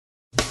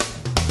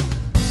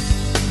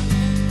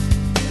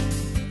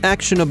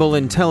Actionable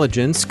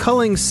intelligence,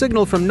 culling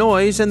signal from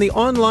noise, and the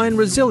online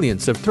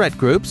resilience of threat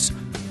groups.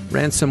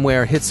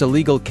 Ransomware hits a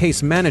legal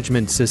case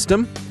management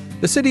system.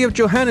 The city of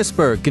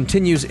Johannesburg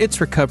continues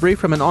its recovery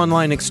from an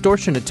online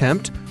extortion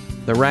attempt.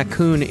 The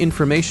Raccoon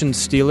information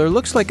stealer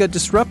looks like a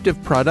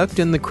disruptive product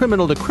in the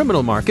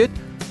criminal-to-criminal market.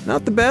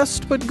 Not the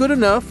best, but good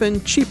enough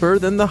and cheaper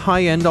than the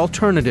high-end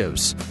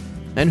alternatives.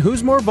 And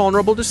who's more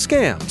vulnerable to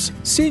scams,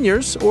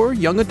 seniors or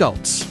young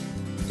adults?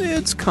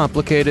 It's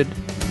complicated.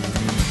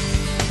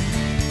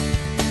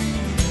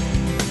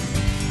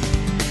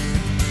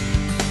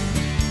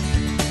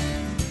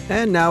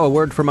 And now a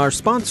word from our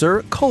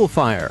sponsor,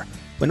 CoalFire.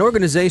 When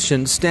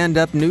organizations stand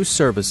up new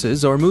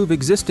services or move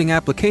existing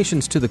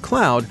applications to the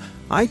cloud,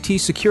 IT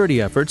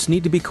security efforts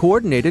need to be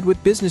coordinated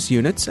with business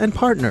units and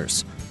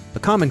partners. A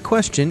common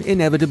question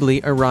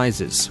inevitably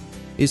arises.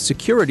 Is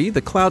security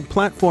the cloud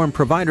platform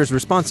provider's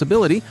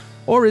responsibility,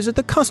 or is it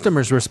the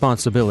customer's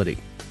responsibility?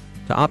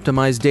 To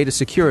optimize data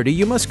security,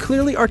 you must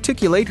clearly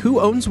articulate who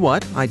owns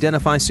what,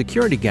 identify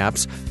security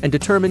gaps, and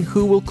determine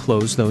who will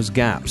close those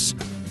gaps.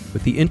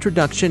 With the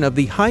introduction of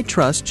the High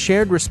Trust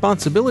Shared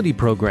Responsibility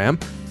Program,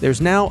 there's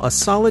now a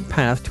solid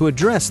path to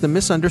address the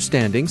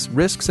misunderstandings,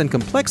 risks, and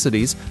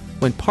complexities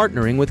when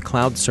partnering with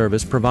cloud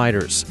service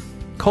providers.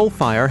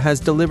 CoalFire has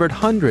delivered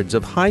hundreds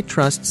of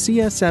high-trust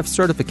CSF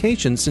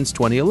certifications since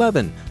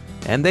 2011,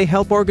 and they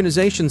help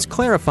organizations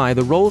clarify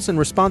the roles and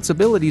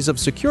responsibilities of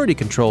security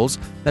controls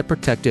that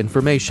protect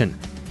information.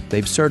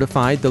 They've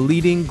certified the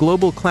leading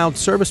global cloud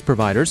service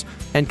providers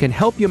and can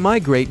help you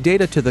migrate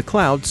data to the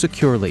cloud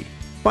securely.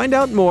 Find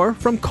out more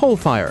from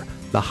CoalFire,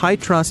 the High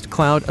Trust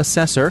Cloud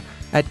Assessor,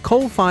 at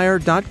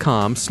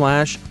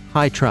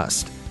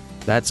coalfire.com/hightrust.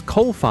 That's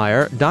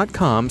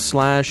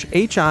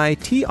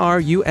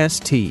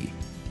coalfire.com/hitrust.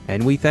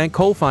 And we thank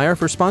CoalFire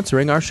for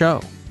sponsoring our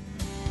show.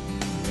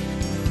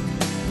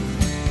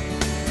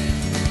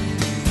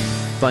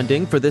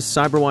 Funding for this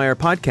CyberWire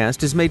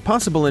podcast is made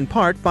possible in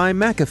part by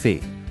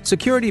McAfee,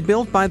 security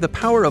built by the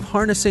power of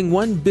harnessing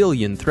 1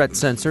 billion threat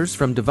sensors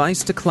from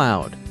device to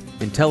cloud.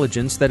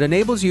 Intelligence that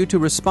enables you to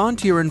respond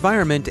to your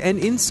environment and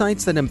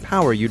insights that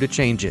empower you to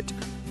change it.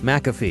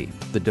 McAfee,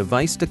 the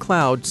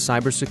device-to-cloud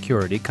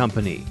cybersecurity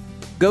company.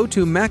 Go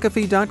to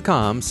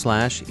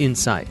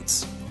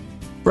mcafee.com/insights.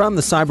 From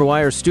the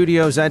CyberWire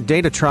studios at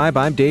Data Tribe,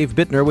 I'm Dave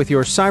Bittner with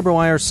your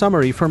CyberWire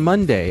summary for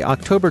Monday,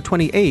 October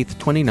 28,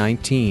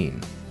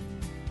 2019.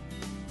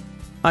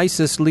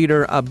 ISIS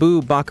leader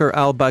Abu Bakr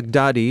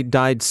al-Baghdadi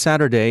died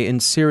Saturday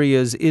in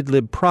Syria's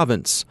Idlib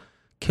province,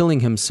 killing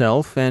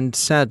himself and,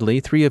 sadly,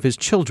 3 of his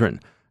children,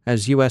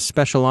 as U.S.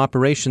 Special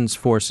Operations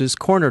Forces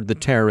cornered the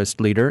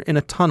terrorist leader in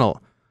a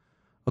tunnel.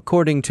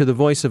 According to the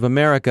Voice of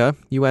America,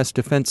 U.S.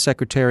 Defense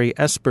Secretary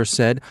Esper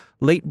said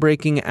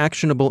late-breaking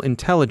actionable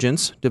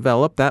intelligence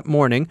developed that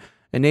morning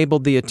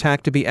enabled the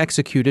attack to be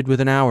executed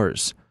within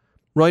hours.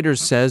 Reuters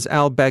says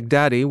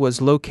al-Baghdadi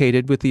was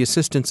located with the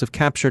assistance of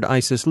captured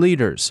ISIS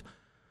leaders.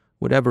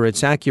 Whatever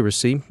its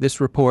accuracy, this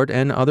report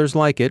and others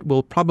like it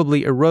will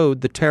probably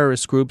erode the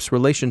terrorist group's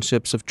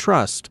relationships of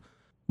trust.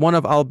 One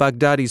of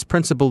al-Baghdadi's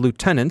principal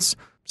lieutenants,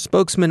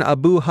 spokesman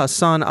Abu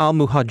Hassan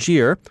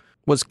al-Muhajir,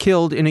 was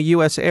killed in a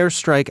U.S.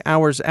 airstrike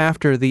hours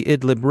after the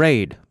Idlib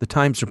raid, the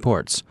Times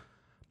reports.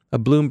 A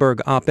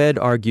Bloomberg op-ed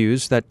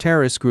argues that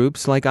terrorist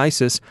groups like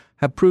ISIS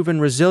have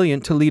proven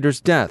resilient to leaders'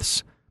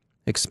 deaths.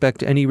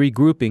 Expect any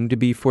regrouping to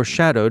be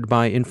foreshadowed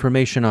by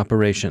information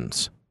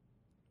operations.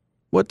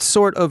 What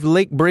sort of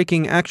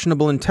late-breaking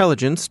actionable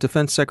intelligence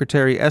Defense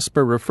Secretary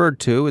Esper referred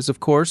to is, of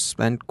course,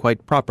 and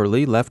quite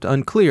properly, left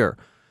unclear.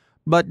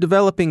 But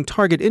developing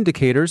target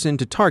indicators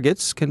into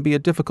targets can be a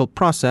difficult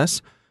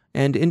process,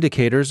 and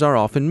indicators are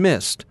often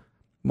missed.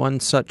 One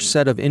such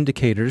set of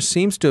indicators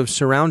seems to have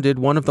surrounded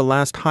one of the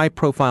last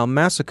high-profile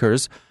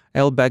massacres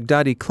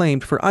al-Baghdadi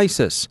claimed for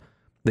ISIS,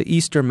 the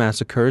Easter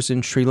massacres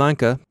in Sri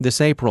Lanka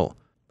this April.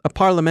 A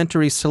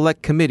parliamentary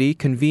select committee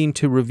convened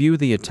to review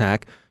the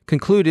attack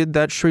concluded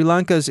that Sri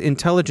Lanka's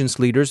intelligence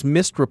leaders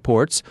missed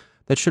reports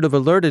that should have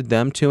alerted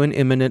them to an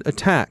imminent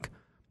attack.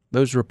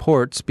 Those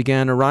reports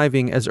began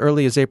arriving as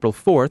early as April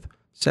 4th,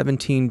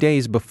 17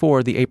 days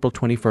before the April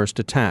 21st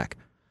attack.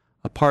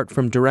 Apart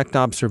from direct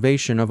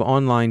observation of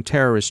online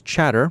terrorist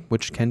chatter,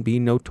 which can be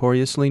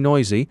notoriously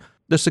noisy,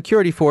 the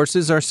security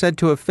forces are said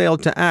to have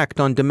failed to act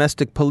on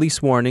domestic police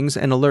warnings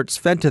and alerts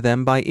fed to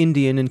them by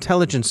Indian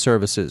intelligence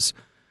services.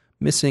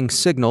 Missing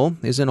signal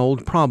is an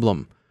old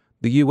problem.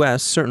 The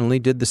U.S. certainly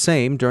did the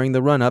same during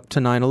the run-up to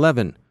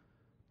 9/11.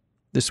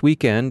 This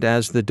weekend,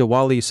 as the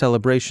Diwali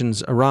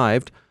celebrations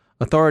arrived,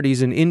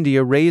 authorities in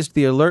India raised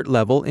the alert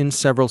level in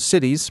several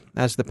cities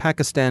as the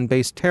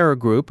Pakistan-based terror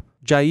group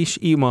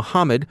JHU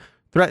ISI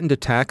threatened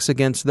attacks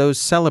against those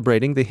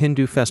celebrating the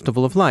Hindu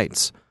Festival of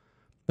Lights.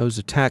 Those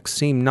attacks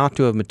seem not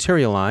to have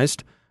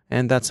materialized,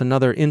 and that's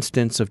another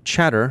instance of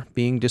chatter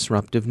being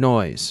disruptive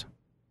noise.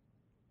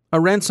 A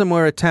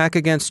ransomware attack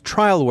against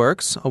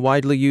TrialWorks, a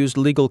widely used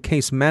legal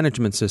case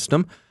management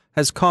system,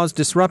 has caused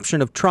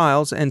disruption of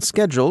trials and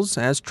schedules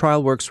as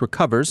TrialWorks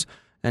recovers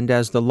and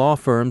as the law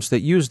firms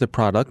that use the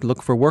product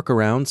look for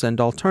workarounds and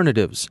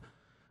alternatives.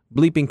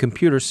 Bleeping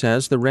Computer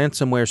says the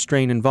ransomware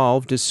strain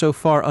involved is so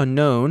far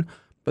unknown,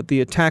 but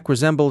the attack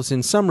resembles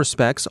in some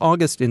respects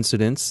August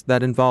incidents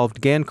that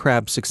involved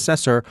GanCrab's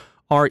successor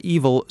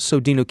R-Evil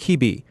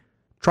Sodinokibi.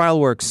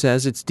 TrialWorks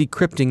says it's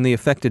decrypting the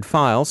affected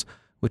files,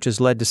 which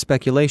has led to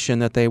speculation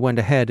that they went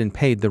ahead and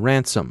paid the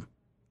ransom.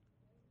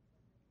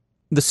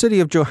 The city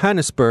of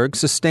Johannesburg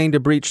sustained a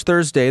breach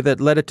Thursday that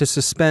led it to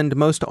suspend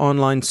most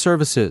online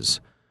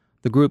services.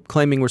 The group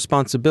claiming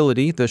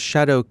responsibility, the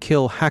Shadow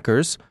Kill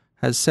Hackers,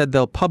 has said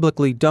they'll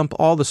publicly dump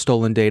all the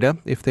stolen data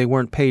if they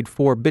weren't paid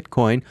 4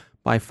 Bitcoin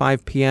by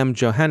 5 p.m.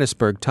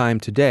 Johannesburg time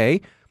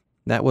today.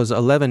 That was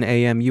 11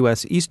 a.m.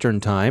 U.S. Eastern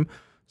Time,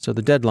 so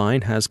the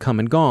deadline has come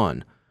and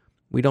gone.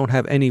 We don't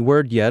have any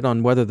word yet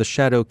on whether the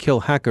Shadow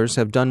Kill Hackers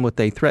have done what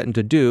they threatened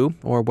to do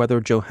or whether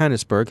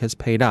Johannesburg has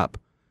paid up.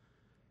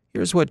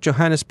 Here's what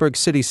Johannesburg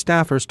city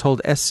staffers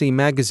told SC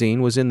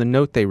Magazine was in the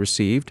note they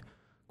received.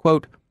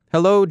 Quote,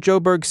 "Hello,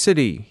 Joburg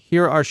City.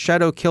 Here are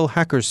Shadow Kill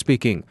Hackers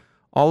speaking.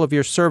 All of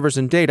your servers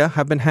and data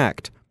have been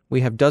hacked.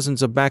 We have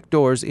dozens of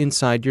backdoors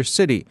inside your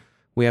city.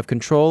 We have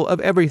control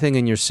of everything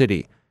in your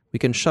city. We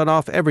can shut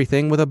off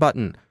everything with a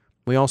button.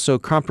 We also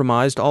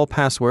compromised all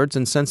passwords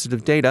and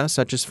sensitive data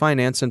such as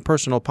finance and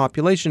personal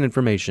population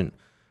information.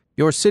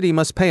 Your city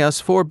must pay us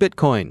 4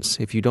 Bitcoins.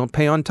 If you don't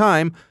pay on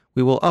time,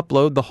 we will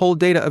upload the whole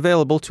data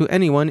available to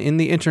anyone in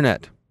the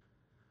Internet."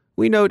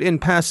 We note in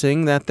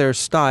passing that their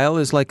style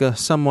is like a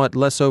somewhat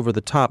less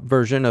over-the-top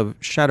version of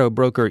Shadow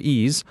Broker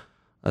Ease,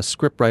 a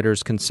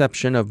scriptwriter's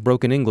conception of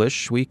broken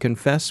English we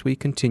confess we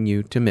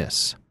continue to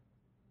miss.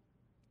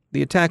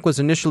 The attack was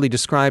initially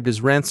described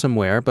as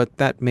ransomware, but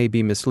that may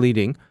be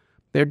misleading.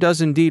 There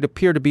does indeed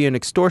appear to be an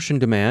extortion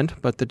demand,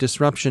 but the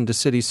disruption to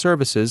city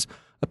services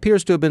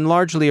appears to have been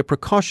largely a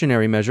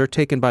precautionary measure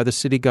taken by the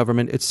city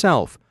government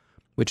itself,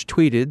 which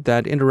tweeted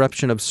that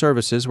interruption of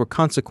services were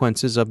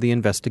consequences of the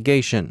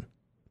investigation.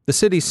 The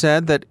city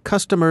said that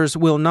customers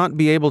will not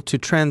be able to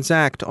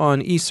transact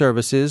on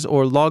e-services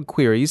or log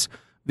queries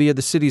via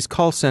the city's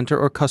call center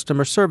or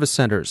customer service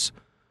centers.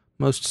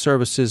 Most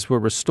services were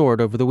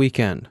restored over the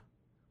weekend.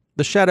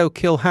 The Shadow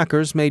Kill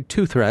Hackers made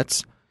 2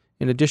 threats.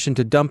 In addition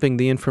to dumping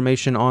the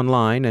information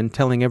online and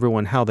telling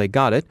everyone how they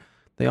got it,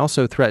 they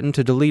also threatened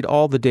to delete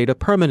all the data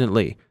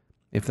permanently.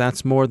 If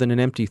that's more than an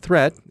empty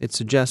threat, it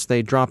suggests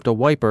they dropped a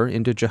wiper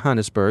into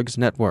Johannesburg's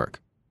network.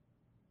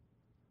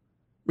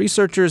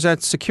 Researchers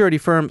at security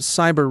firm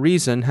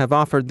CyberWire have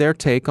offered their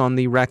take on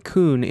the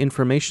Raccoon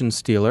information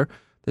stealer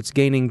that's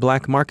gaining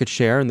black market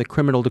share in the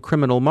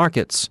criminal-to-criminal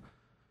markets.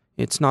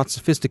 It's not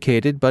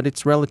sophisticated, but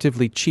it's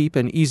relatively cheap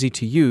and easy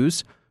to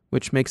use,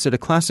 which makes it a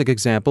classic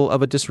example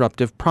of a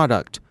disruptive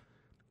product.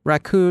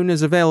 Raccoon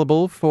is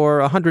available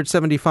for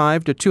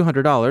 $175 to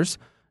 $200,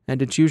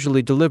 and it's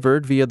usually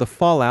delivered via the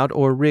Fallout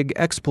or Rig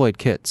exploit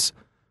kits.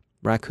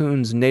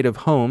 Raccoon's native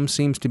home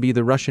seems to be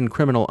the Russian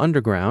criminal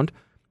underground.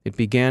 It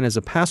began as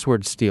a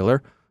password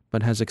stealer,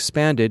 but has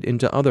expanded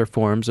into other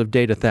forms of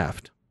data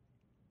theft.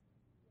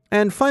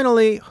 And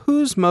finally,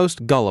 who's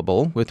most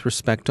gullible with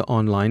respect to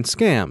online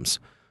scams?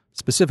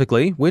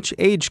 Specifically, which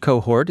age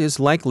cohort is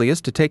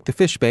likeliest to take the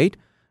fish bait,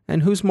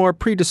 and who's more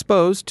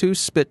predisposed to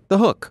spit the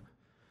hook?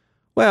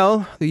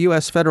 Well, the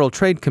U.S. Federal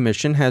Trade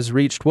Commission has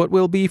reached what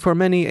will be for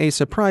many a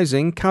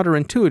surprising,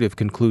 counterintuitive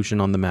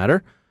conclusion on the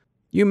matter.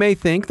 You may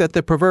think that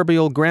the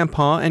proverbial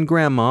grandpa and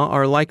grandma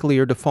are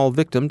likelier to fall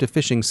victim to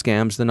phishing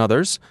scams than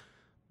others,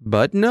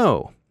 but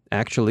no.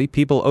 Actually,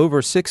 people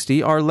over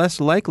 60 are less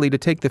likely to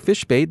take the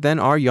fish bait than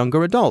are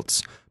younger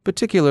adults,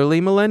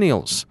 particularly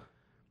millennials.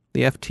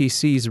 The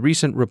FTC's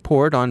recent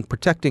report on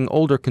protecting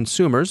older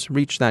consumers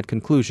reached that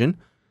conclusion.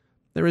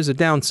 There is a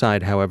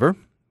downside, however.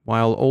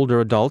 While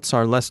older adults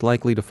are less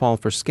likely to fall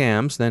for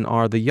scams than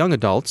are the young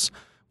adults,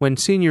 when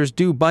seniors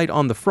do bite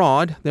on the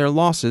fraud, their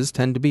losses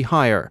tend to be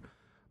higher.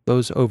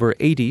 Those over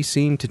 80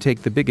 seem to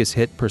take the biggest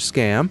hit per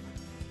scam.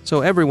 So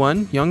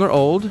everyone, young or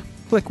old,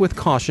 click with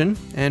caution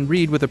and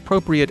read with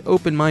appropriate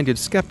open-minded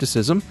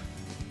skepticism,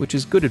 which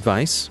is good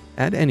advice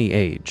at any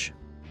age.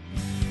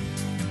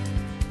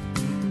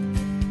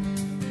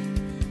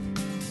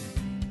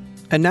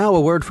 And now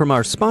a word from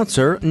our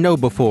sponsor,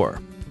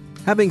 KnowBe4.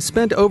 Having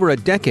spent over a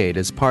decade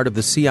as part of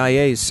the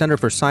CIA's Center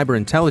for Cyber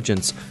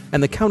Intelligence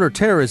and the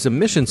Counterterrorism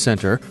Mission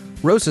Center,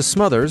 Rosa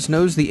Smothers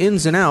knows the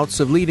ins and outs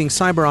of leading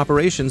cyber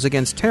operations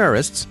against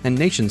terrorists and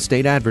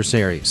nation-state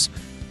adversaries.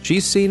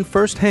 She's seen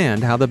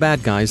firsthand how the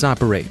bad guys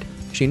operate.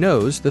 She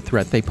knows the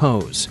threat they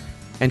pose.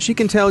 And she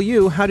can tell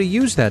you how to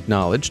use that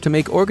knowledge to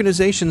make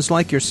organizations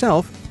like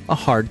yourself a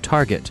hard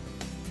target.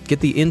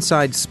 Get the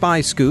inside spy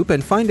scoop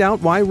and find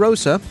out why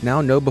Rosa,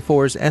 now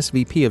KnowBe4's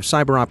SVP of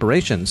Cyber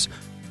Operations,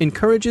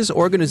 encourages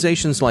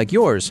organizations like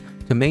yours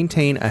to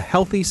maintain a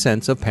healthy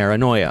sense of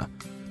paranoia.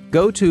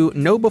 Go to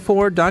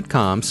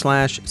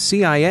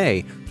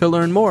knowbe4.com/CIA to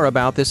learn more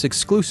about this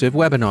exclusive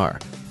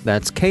webinar.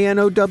 That's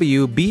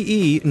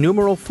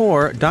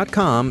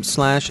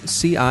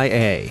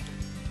knowbe4.com/CIA.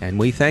 And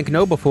we thank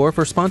KnowBe4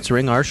 for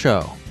sponsoring our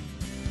show.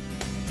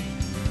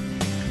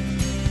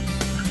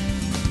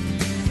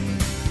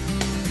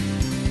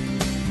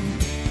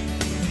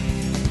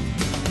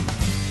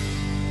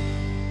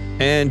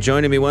 And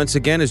joining me once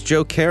again is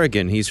Joe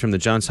Carrigan. He's from the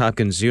Johns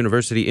Hopkins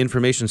University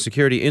Information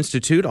Security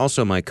Institute,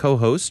 also my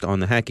co-host on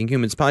the Hacking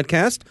Humans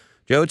podcast.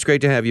 Joe, it's great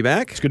to have you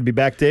back. It's good to be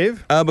back,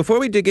 Dave. Before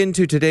we dig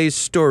into today's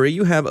story,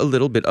 you have a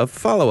little bit of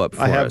follow-up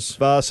for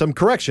us. I have some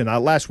correction.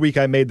 Last week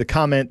I made the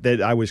comment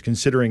that I was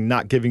considering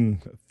not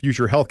giving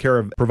future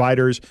healthcare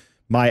providers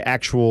my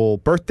actual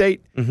birth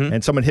date,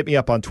 and someone hit me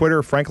up on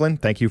Twitter, Franklin,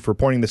 thank you for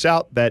pointing this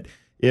out, that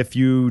if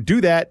you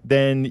do that,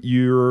 then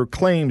your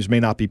claims may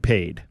not be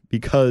paid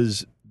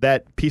because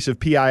that piece of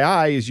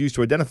PII is used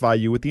to identify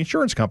you with the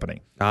insurance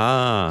company.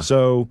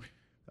 So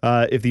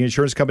if the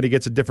insurance company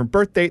gets a different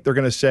birth date, they're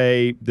going to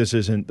say, this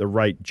isn't the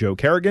right Joe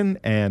Carrigan,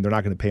 and they're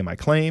not going to pay my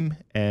claim.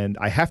 And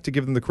I have to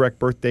give them the correct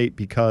birth date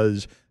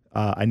because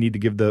I need to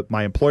give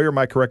my employer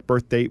my correct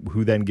birth date,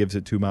 who then gives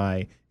it to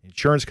my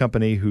insurance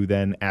company, who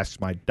then asks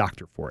my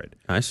doctor for it.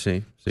 I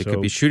see. So you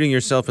could be shooting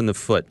yourself in the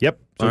foot. Yep.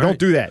 So don't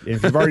do that.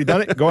 If you've already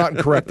done it, go out and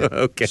correct it.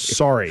 Okay.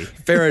 Sorry.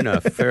 Fair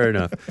enough. Fair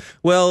enough.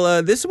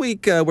 Well, this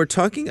week we're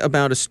talking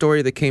about a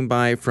story that came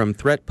by from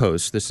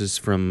ThreatPost. This is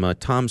from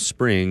Tom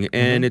Spring,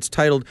 and it's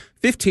titled,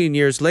 15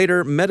 Years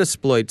Later,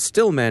 Metasploit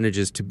Still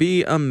Manages to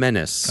Be a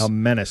Menace. A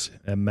menace.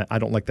 I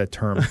don't like that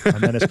term. A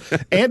menace.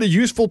 And a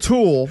useful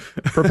tool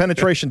for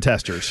penetration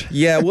testers.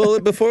 Yeah, well,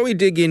 before we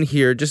dig in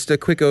here, just a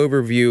quick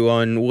overview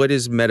on what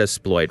is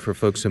Metasploit for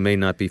folks who may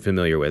not be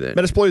familiar with it.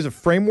 Metasploit is a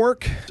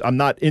framework. I'm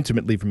not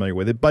intimately familiar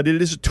with it, but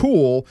it is a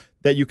tool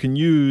that you can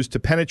use to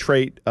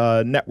penetrate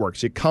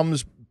networks. It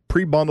comes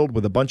pre-bundled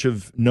with a bunch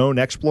of known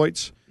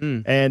exploits.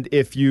 And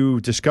if you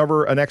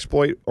discover an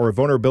exploit or a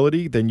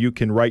vulnerability, then you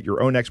can write your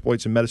own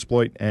exploits in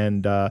Metasploit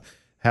and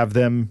have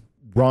them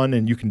run,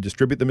 and you can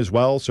distribute them as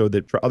well so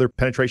that other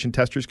penetration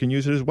testers can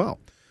use it as well.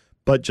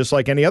 But just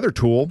like any other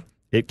tool,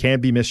 it can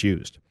be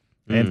misused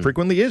and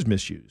frequently is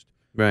misused.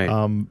 Right.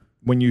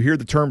 When you hear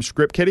the term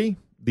script kiddie,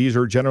 these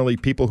are generally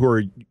people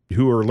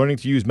who are learning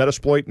to use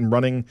Metasploit and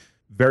running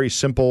very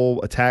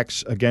simple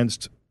attacks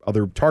against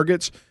other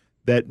targets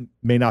that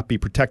may not be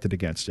protected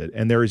against it.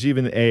 And there is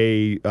even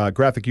a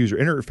graphic user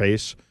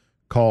interface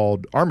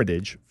called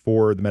Armitage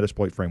for the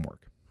Metasploit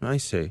framework. I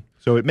see.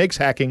 So it makes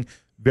hacking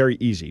very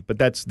easy. But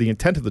that's the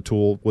intent of the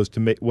tool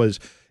it was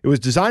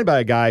designed by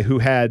a guy who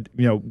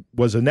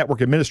was a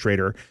network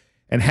administrator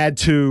and had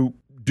to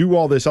do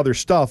all this other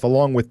stuff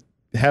along with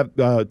test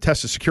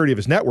the security of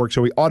his network.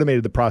 So he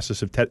automated the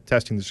process of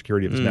testing the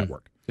security of his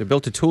network. They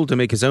built a tool to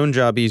make his own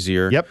job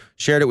easier. Yep.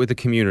 Shared it with the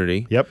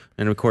community. Yep.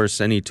 And of course,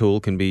 any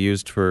tool can be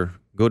used for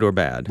good or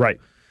bad. Right.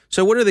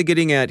 So what are they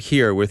getting at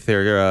here with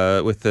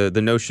their with the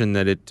notion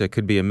that it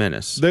could be a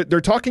menace? They're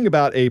talking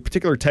about a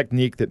particular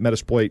technique that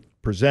Metasploit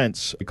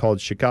presents called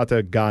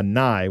Shikata ga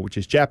nai, which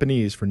is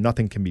Japanese for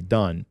nothing can be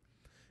done.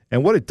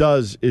 And what it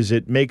does is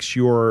it makes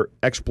your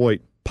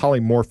exploit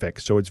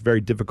polymorphic, so it's very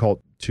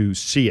difficult to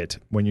see it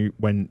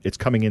when it's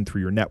coming in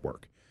through your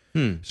network.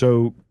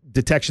 So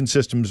detection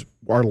systems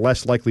are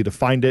less likely to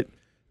find it,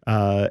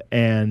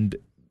 and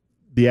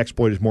the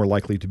exploit is more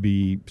likely to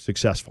be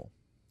successful.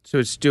 So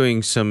it's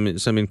doing some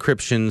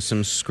encryption,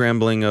 some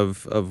scrambling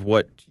of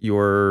what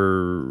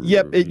your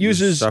it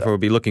uses software will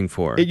be looking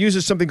for. It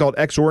uses something called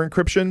XOR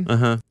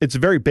encryption. It's a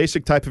very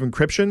basic type of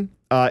encryption.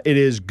 It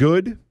is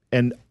good,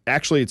 and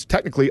actually it's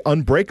technically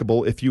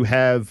unbreakable if you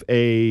have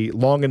a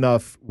long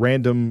enough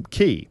random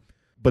key.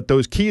 But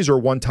those keys are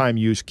one-time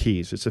use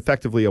keys. It's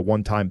effectively a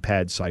one-time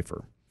pad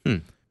cipher.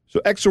 So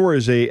XOR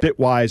is a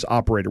bitwise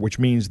operator, which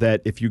means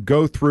that if you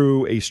go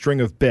through a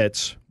string of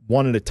bits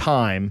one at a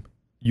time,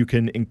 you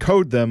can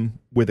encode them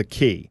with a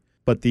key.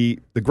 But the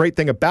great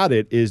thing about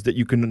it is that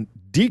you can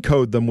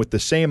decode them with the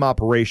same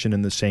operation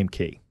in the same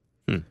key.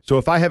 So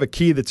if I have a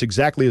key that's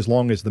exactly as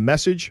long as the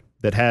message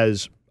that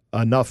has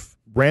enough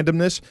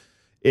randomness,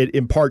 it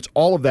imparts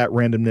all of that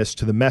randomness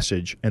to the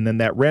message, and then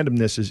that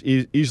randomness is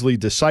easily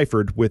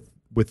deciphered with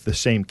the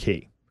same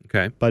key.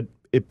 Okay. But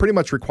it pretty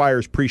much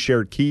requires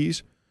pre-shared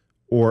keys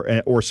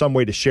or some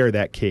way to share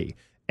that key.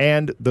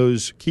 And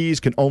those keys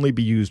can only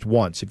be used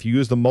once. If you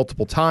use them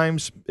multiple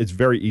times, it's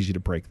very easy to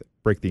break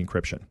the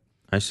encryption.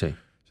 I see.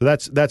 So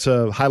that's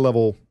a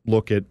high-level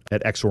look at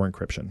XOR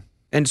encryption.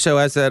 And so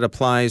as that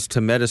applies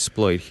to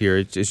Metasploit here,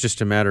 it's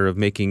just a matter of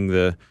making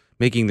the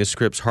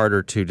scripts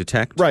harder to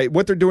detect? Right.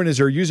 What they're doing is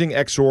they're using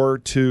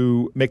XOR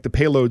to make the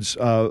payloads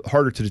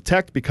harder to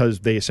detect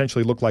because they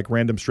essentially look like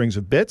random strings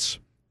of bits.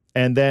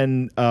 And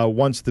then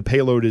once the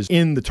payload is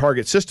in the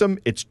target system,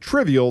 it's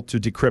trivial to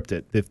decrypt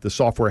it if the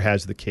software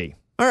has the key.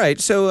 All right.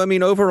 So, I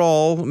mean,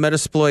 overall,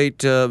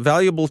 Metasploit,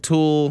 valuable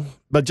tool.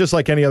 But just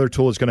like any other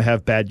tool, it's going to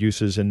have bad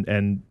uses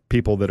and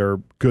people that are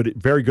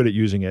very good at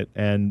using it.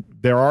 And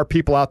there are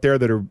people out there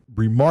that are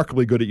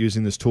remarkably good at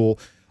using this tool.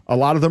 A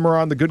lot of them are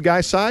on the good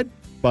guy side,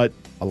 but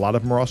a lot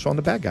of them are also on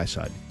the bad guy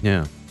side.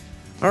 Yeah.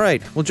 All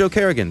right. Well, Joe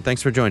Carrigan,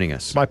 thanks for joining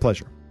us. My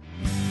pleasure.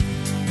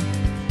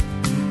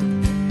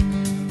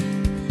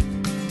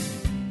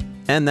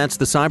 And that's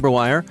the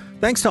CyberWire.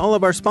 Thanks to all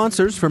of our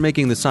sponsors for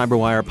making the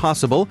CyberWire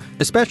possible,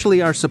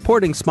 especially our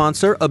supporting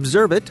sponsor,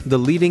 Observit, the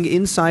leading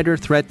insider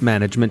threat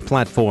management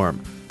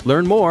platform.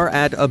 Learn more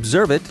at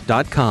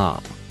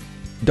observit.com.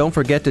 Don't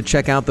forget to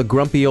check out the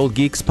Grumpy Old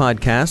Geeks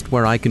podcast,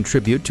 where I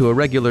contribute to a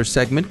regular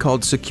segment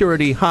called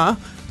Security Ha.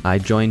 I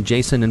join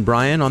Jason and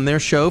Brian on their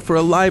show for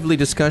a lively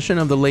discussion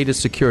of the latest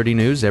security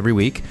news every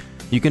week.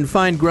 You can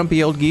find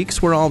Grumpy Old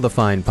Geeks where all the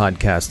fine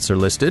podcasts are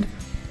listed.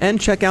 And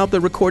check out the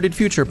Recorded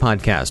Future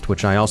podcast,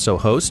 which I also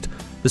host.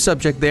 The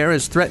subject there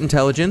is threat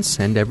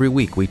intelligence, and every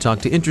week we talk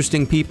to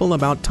interesting people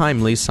about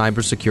timely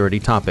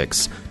cybersecurity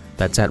topics.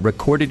 That's at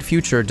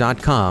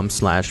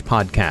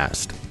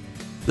recordedfuture.com/podcast.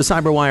 The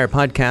CyberWire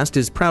podcast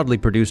is proudly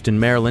produced in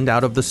Maryland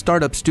out of the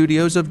startup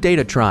studios of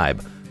Data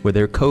Tribe, where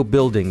they're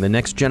co-building the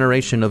next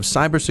generation of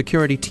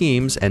cybersecurity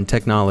teams and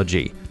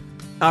technology.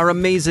 Our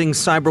amazing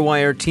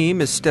CyberWire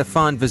team is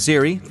Stefan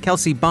Vaziri,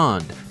 Kelsey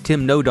Bond,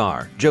 Tim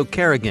Nodar, Joe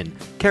Carrigan,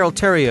 Carol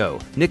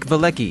Terrio, Nick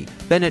Valecki,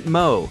 Bennett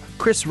Moe,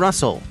 Chris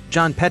Russell,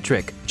 John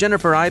Petrick,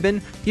 Jennifer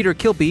Iben, Peter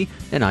Kilpie,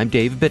 and I'm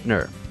Dave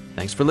Bittner.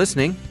 Thanks for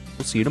listening.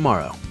 We'll see you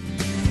tomorrow.